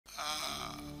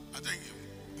think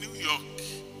in New York.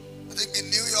 I think in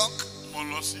New York.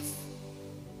 Molosif.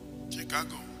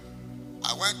 Chicago.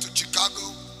 I went to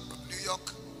Chicago, New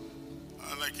York.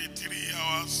 Like 3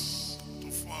 hours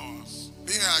to 4 hours.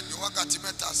 Being at the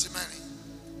Wakatimeta Simeni.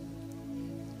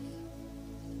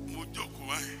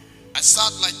 I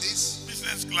sat like this.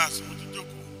 Business class.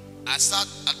 I sat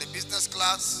at the business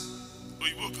class. A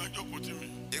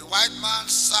white man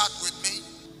sat with me.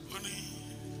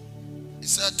 He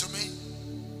said to me,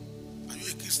 "Are you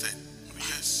a Christian?"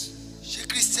 Yes. She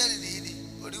Christian?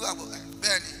 What do you want?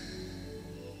 Benny.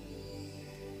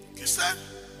 Christian?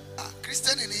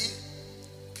 Christian in here.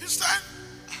 Christian?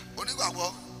 What do you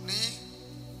want?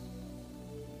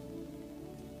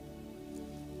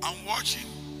 I'm watching.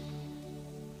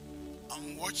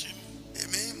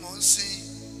 Emi Monsi.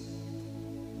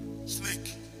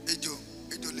 Snake. Ejo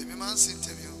le mi man sin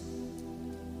temi o.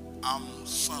 I'm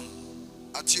son.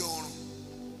 Ati orun.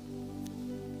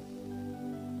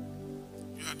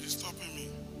 You are disturbing me.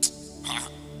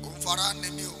 Umfara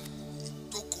nemi o.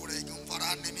 Toko re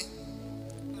umfara nemi.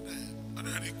 I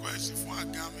request for a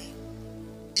gami.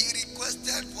 He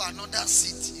requested for another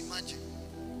seat. Imagine.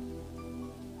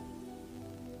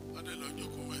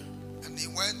 And he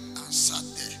went and sat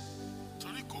there.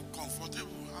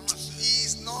 He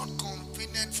is not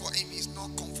convenient for him. He is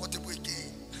not comfortable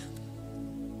again.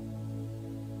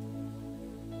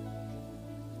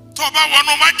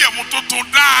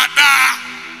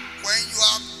 When you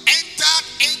have entered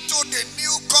into the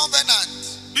new covenant,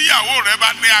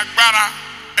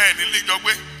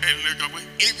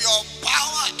 if your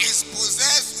power is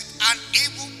possessed with an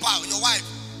evil power, your wife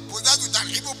possessed with an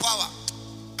evil power,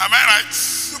 am I right?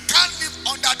 You can't live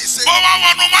under the same.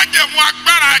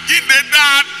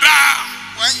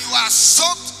 When you are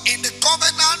soaked in the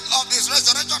covenant of his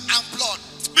resurrection and blood,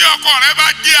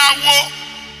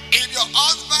 if your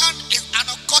husband is an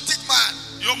occultic man,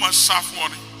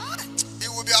 he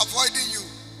will be avoiding you.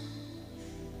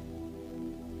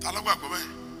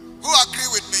 Who agree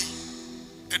with me?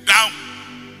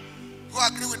 Who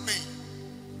agree with me?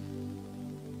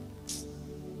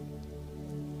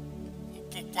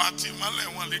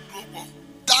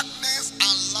 Darkness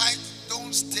and light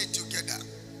don't stay together.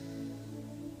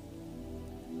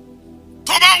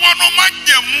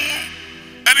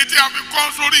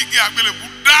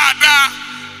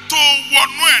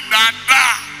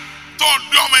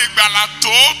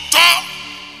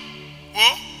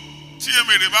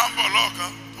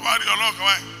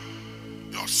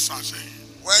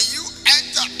 When you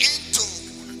enter into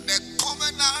the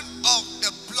covenant of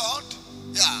the blood,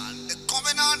 the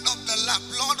covenant of the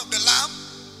blood of the Lamb,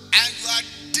 and you are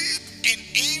deep in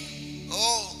him,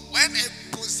 when a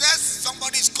possessed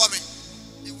somebody is coming,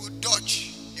 he will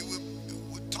dodge, he will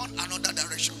turn another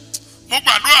direction.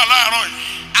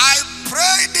 I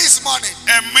pray this morning.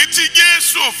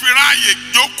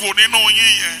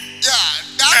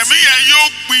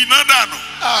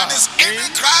 That is evil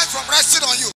Christ from resting on